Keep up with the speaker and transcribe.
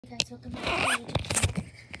Hey guys, welcome back to my YouTube channel.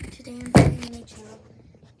 Today I'm playing NHL,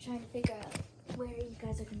 trying to figure out where you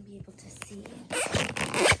guys are going to be able to see.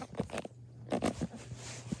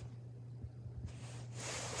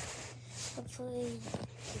 Hopefully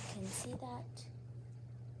you can see that.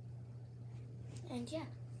 And yeah,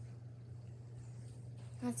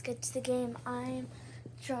 let's get to the game. I'm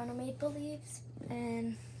Toronto Maple Leafs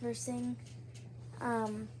and versing,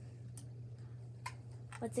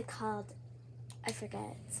 what's it called? I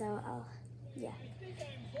forget, so yeah,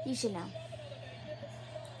 you should know.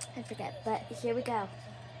 I forget, but here we go.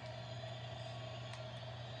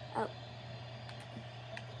 Oh.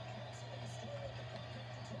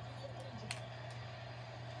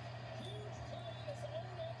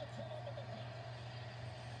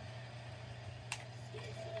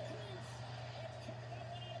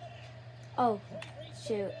 Oh,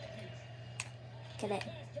 shoot. Get it.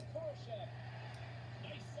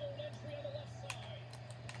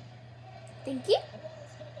 Thank you.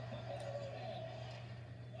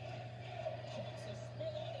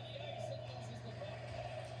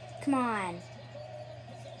 Come on.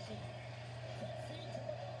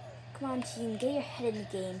 Come on, team. Get your head in the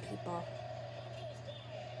game, people.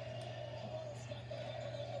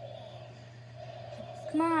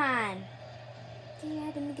 Come on. Get your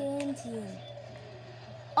head in the game, team.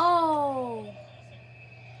 Oh.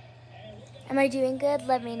 Am I doing good?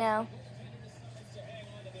 Let me know.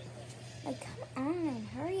 Like, come on.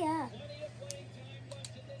 Hurry up.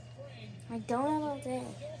 I don't have all day.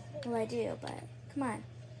 Well, I do, but come on.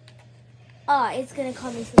 Oh, it's going to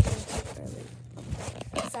call me super early.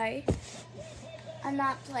 Sorry. I'm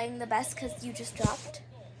not playing the best because you just dropped.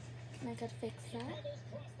 And I gotta fix that.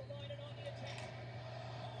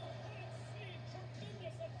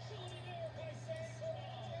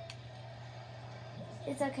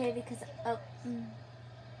 It's okay because, oh,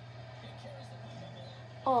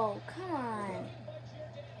 come on.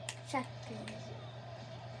 Check it.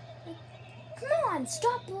 Come on,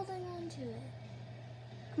 stop holding on to it.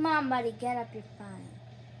 Come on, buddy, get up, you're fine.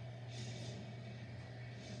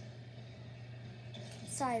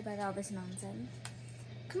 Sorry about all this nonsense.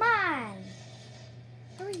 Come on!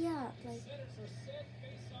 Hurry up, like...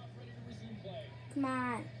 Come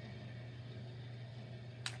on.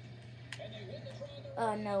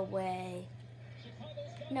 Oh, no way.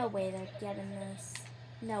 No way they're getting this.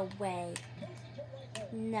 No way.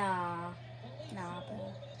 Nah. Nah,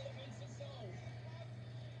 bro.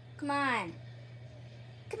 Come on.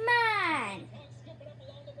 Come on!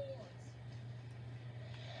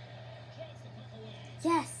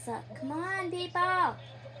 Yes! Come on, people!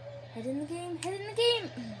 Head in the game, head in the game!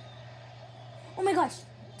 Oh my gosh!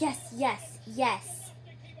 Yes, yes, yes!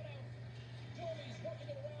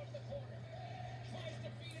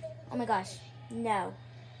 Oh my gosh, no.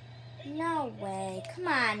 No way. Come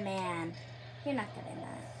on, man. You're not getting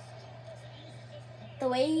that. The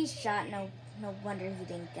way he shot, no wonder he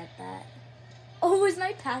didn't get that. Oh, was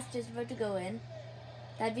my pass just about to go in?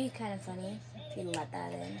 That'd be kind of funny if he let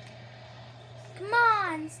that in. Come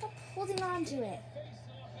on, stop holding on to it.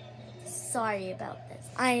 Sorry about this.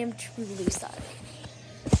 I am truly sorry.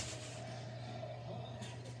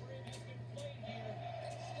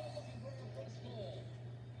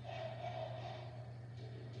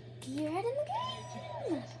 Get your head in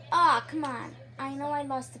the game. Ah, come on. I know I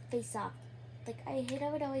lost the face-off. Like, I hate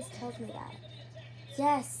how it always tells me that.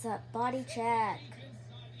 Yes, body check.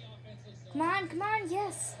 Come on,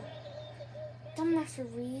 yes. Dumb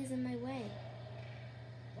referee is in my way.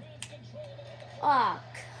 Oh,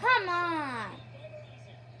 come on.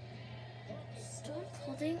 Stop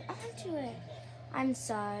holding on to it. I'm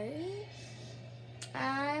sorry.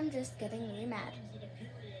 I'm just getting really mad.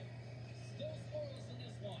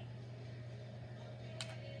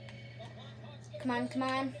 Come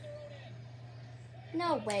on.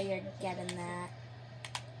 No way you're getting that.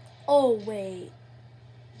 Oh, wait.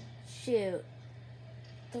 Shoot.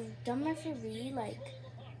 The dumb referee, like...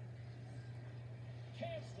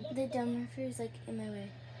 The dumb referee's, like, in my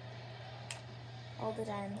way. All the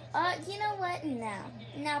time. You know what? No.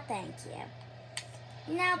 No, thank you.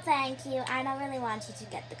 No, thank you. I don't really want you to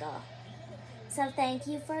get the goal. So, thank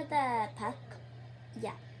you for the puck.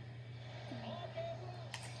 Yeah.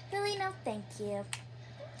 Really, no, thank you.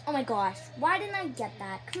 Oh my gosh. Why didn't I get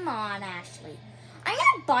that? Come on, Ashley. I'm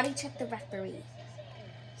gonna body check the referee.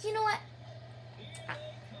 You know what?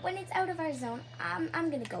 When it's out of our zone, I'm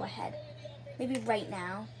gonna go ahead. Maybe right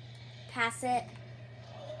now. Pass it.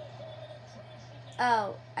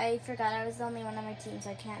 Oh, I forgot I was the only one on my team,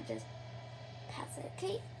 so I can't just pass it.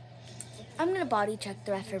 Okay. I'm gonna body check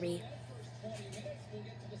the referee.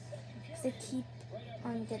 Because they keep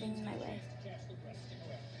on getting in my way.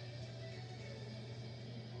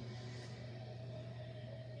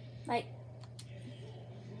 Like,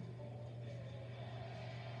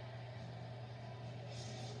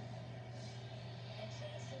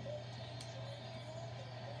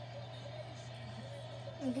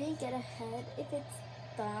 I'm gonna get ahead if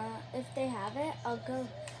if they have it. I'll go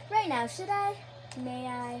right now. Should I? May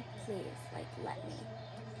I? Please, like, let me.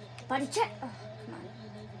 Body check. Oh, come on.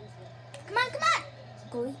 Come on, come on.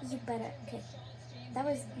 Goalie, you better. Okay. That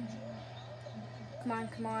was. Come on,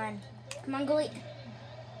 come on. Come on, goalie.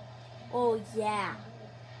 Oh, yeah.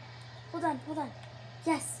 Hold on, hold on.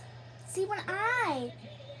 Yes. See, when I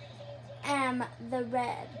am the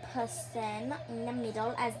red person in the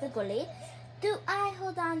middle as the goalie, do I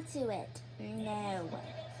hold on to it? No.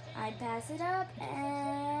 I pass it up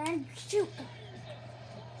and shoot.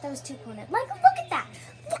 That was too cornered. Like, look at that.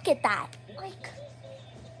 Look at that. Like,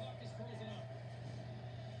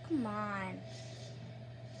 come on.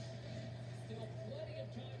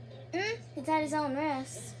 It's at his own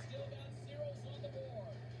risk.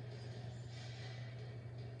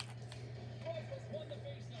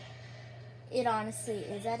 It honestly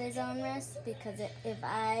is at his own risk because if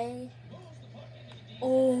I...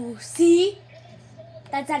 Oh, see?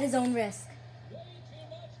 That's at his own risk.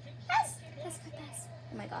 Pass. Pass, pass, pass.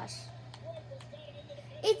 Oh my gosh.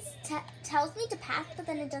 It tells me to pass, but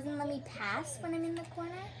then it doesn't let me pass when I'm in the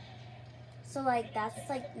corner. So, like, that's,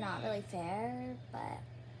 like, not really fair, but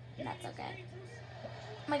that's okay.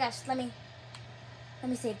 Oh my gosh, let me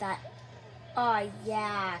save that. Oh,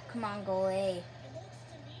 yeah. Come on, goalie.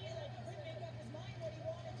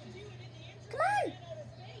 Come on!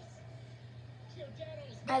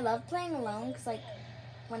 I love playing alone because, like,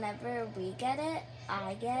 whenever we get it,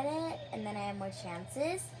 I get it, and then I have more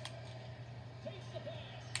chances.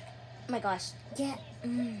 Oh my gosh. Yeah.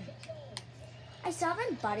 I still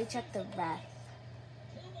haven't body checked the ref.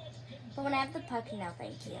 But when I have the puck, no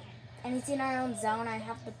thank you. And it's in our own zone, I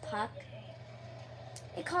have the puck.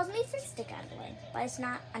 It calls me for stick handling, but it's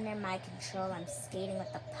not under my control. I'm skating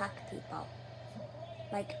with the puck, people.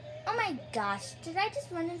 Like, oh my gosh, did I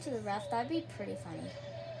just run into the ref? That'd be pretty funny.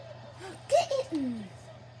 Get it!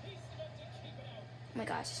 Oh my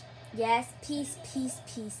gosh. Yes, peace, peace,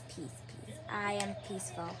 peace, peace, peace. I am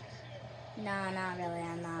peaceful. No, not really.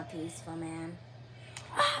 I'm not peaceful, man.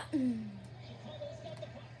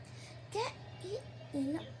 Get it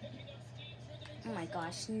in. Oh my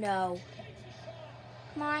gosh, no.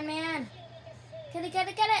 Come on, man. Get it, get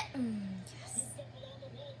it, get it. Yes.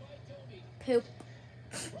 Poop.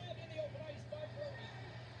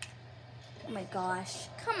 Oh my gosh.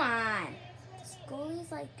 Come on. This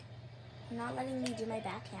goalie's like not letting me do my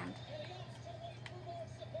backhand.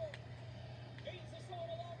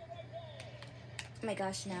 Oh my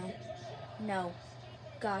gosh, no. No.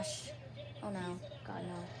 Gosh. Oh no. God,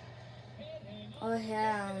 no. Oh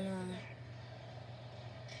hell no.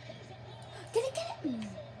 Get it, get it!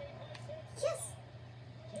 Yes!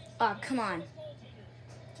 Oh, come on.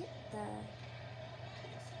 Get the...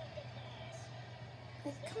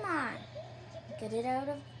 Like, come on. Get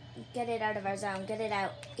it out of our zone. Get it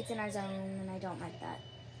out. It's in our zone, and I don't like that.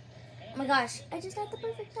 Oh my gosh. I just had the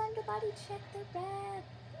perfect time to body check the ref.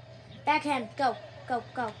 Backhand. Go. Go,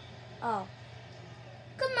 go. Oh.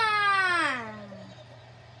 Come on!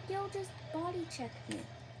 Yo, just body check me.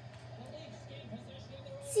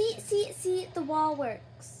 See, the wall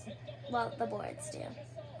works. Well, the boards do.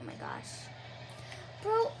 Oh my gosh.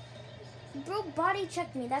 Bro, body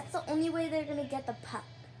check me. That's the only way they're gonna get the puck.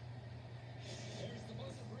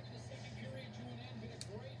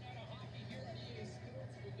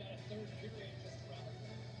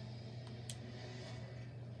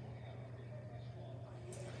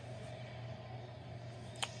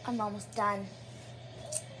 I'm almost done.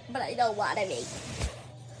 But I don't want to be.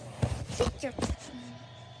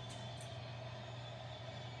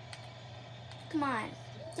 Come on,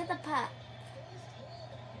 get the puck.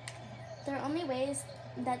 There are only ways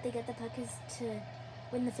that they get the puck is to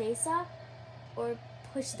win the face-off or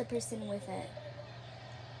push the person with it.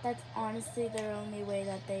 That's honestly their only way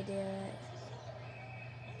that they do it.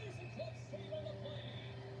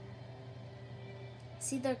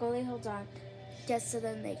 See, their goalie holds on just so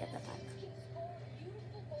then they get the puck.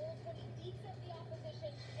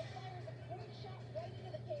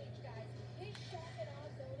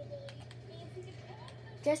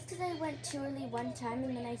 Just because I went too early one time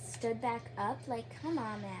and then I stood back up, like, come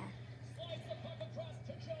on, man.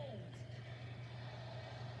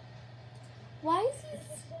 Why is he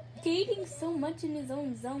skating so much in his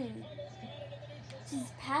own zone?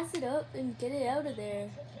 Just pass it up and get it out of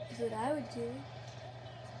there is what I would do.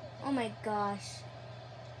 Oh my gosh.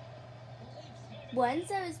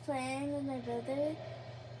 Once I was playing with my brother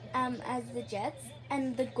as the Jets,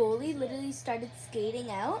 and the goalie literally started skating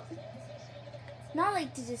out. Not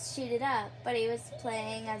like to just shoot it up, but he was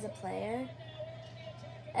playing as a player.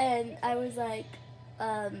 And I was like,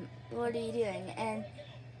 what are you doing? And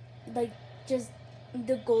like, just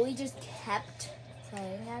the goalie just kept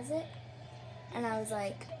playing as it, and I was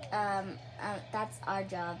like, that's our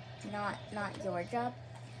job, not your job.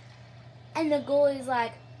 And the goalie's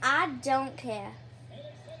like, I don't care.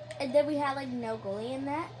 And then we had like no goalie in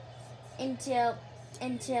that until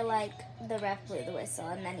like the ref blew the whistle,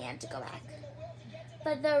 and then he had to go back.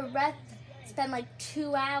 But the ref spent like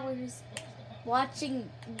 2 hours watching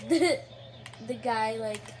the guy,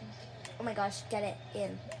 like, oh my gosh, get it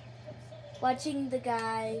in. Watching the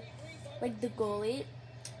guy, like the goalie,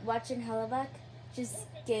 watching Hellebuck just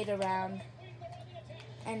skate around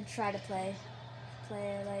and try to play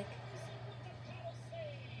like.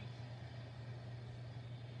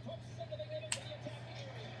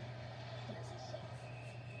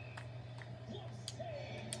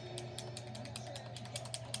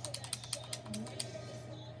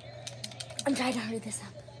 I'm trying to hurry this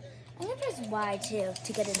up. I'm gonna press Y too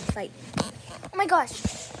to get in the fight. Oh my gosh,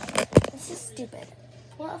 this is stupid.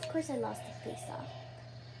 Well, of course I lost the face-off.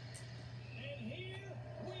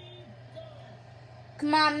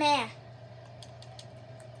 Come on, man.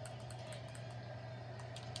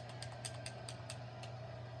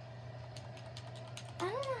 I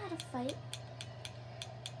don't know how to fight.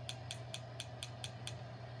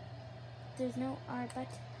 There's no R button.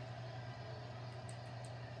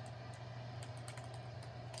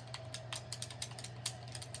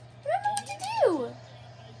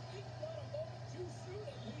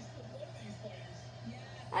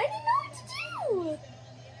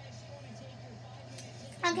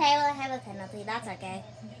 Okay, well, I have a penalty. That's okay.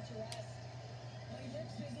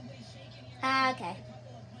 Okay.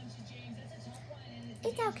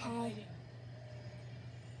 It's okay.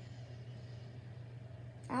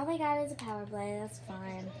 All they got is a power play. That's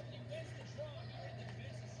fine.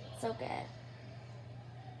 It's okay.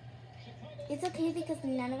 It's okay because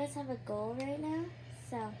none of us have a goal right now.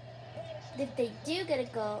 So, if they do get a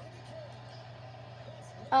goal...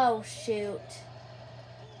 Oh, shoot.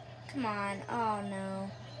 Come on. Oh, no.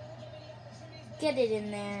 Get it in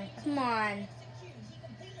there. Come on.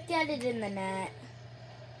 Get it in the net.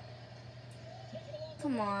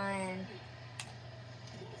 Come on.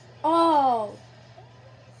 Oh!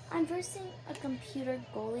 I'm versing a computer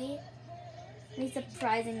goalie, and he's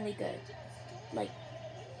surprisingly good. Like,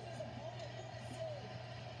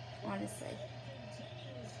 honestly.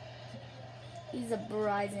 He's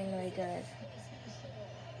surprisingly good.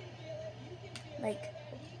 Like,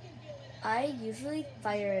 I usually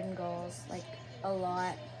fire in goals, like, a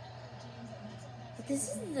lot. But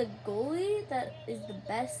this is the goalie that is the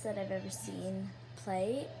best that I've ever seen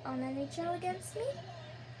play on NHL against me.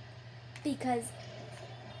 Because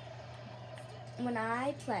when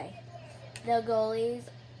I play, the goalies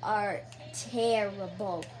are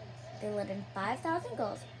terrible. They let in 5,000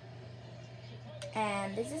 goals.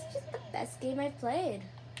 And this is just the best game I've played.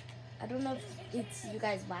 I don't know if it's you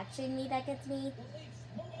guys watching me that gets me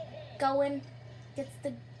going, gets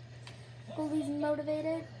the goalies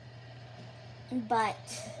motivated, but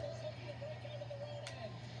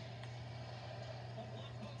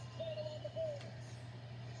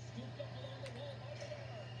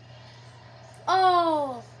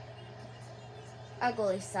oh, our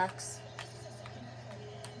goalie sucks.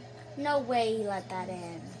 No way he let that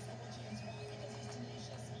in.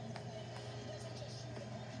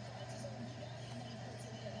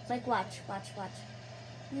 Like, watch.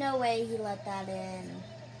 No way he let that in.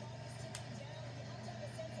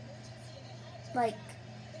 Like,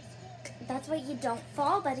 that's why you don't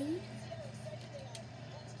fall, buddy.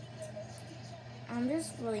 I'm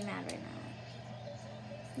just really mad right now.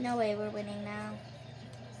 No way we're winning now.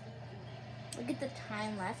 Look at the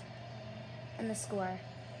time left and the score.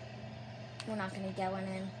 We're not going to get one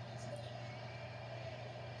in.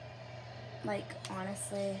 Like,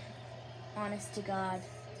 honestly. Honest to God.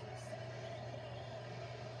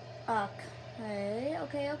 Okay.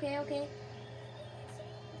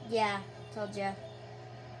 Yeah, told ya.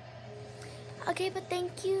 Okay, but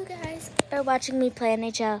thank you guys for watching me play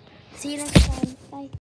NHL. See you next time. Bye.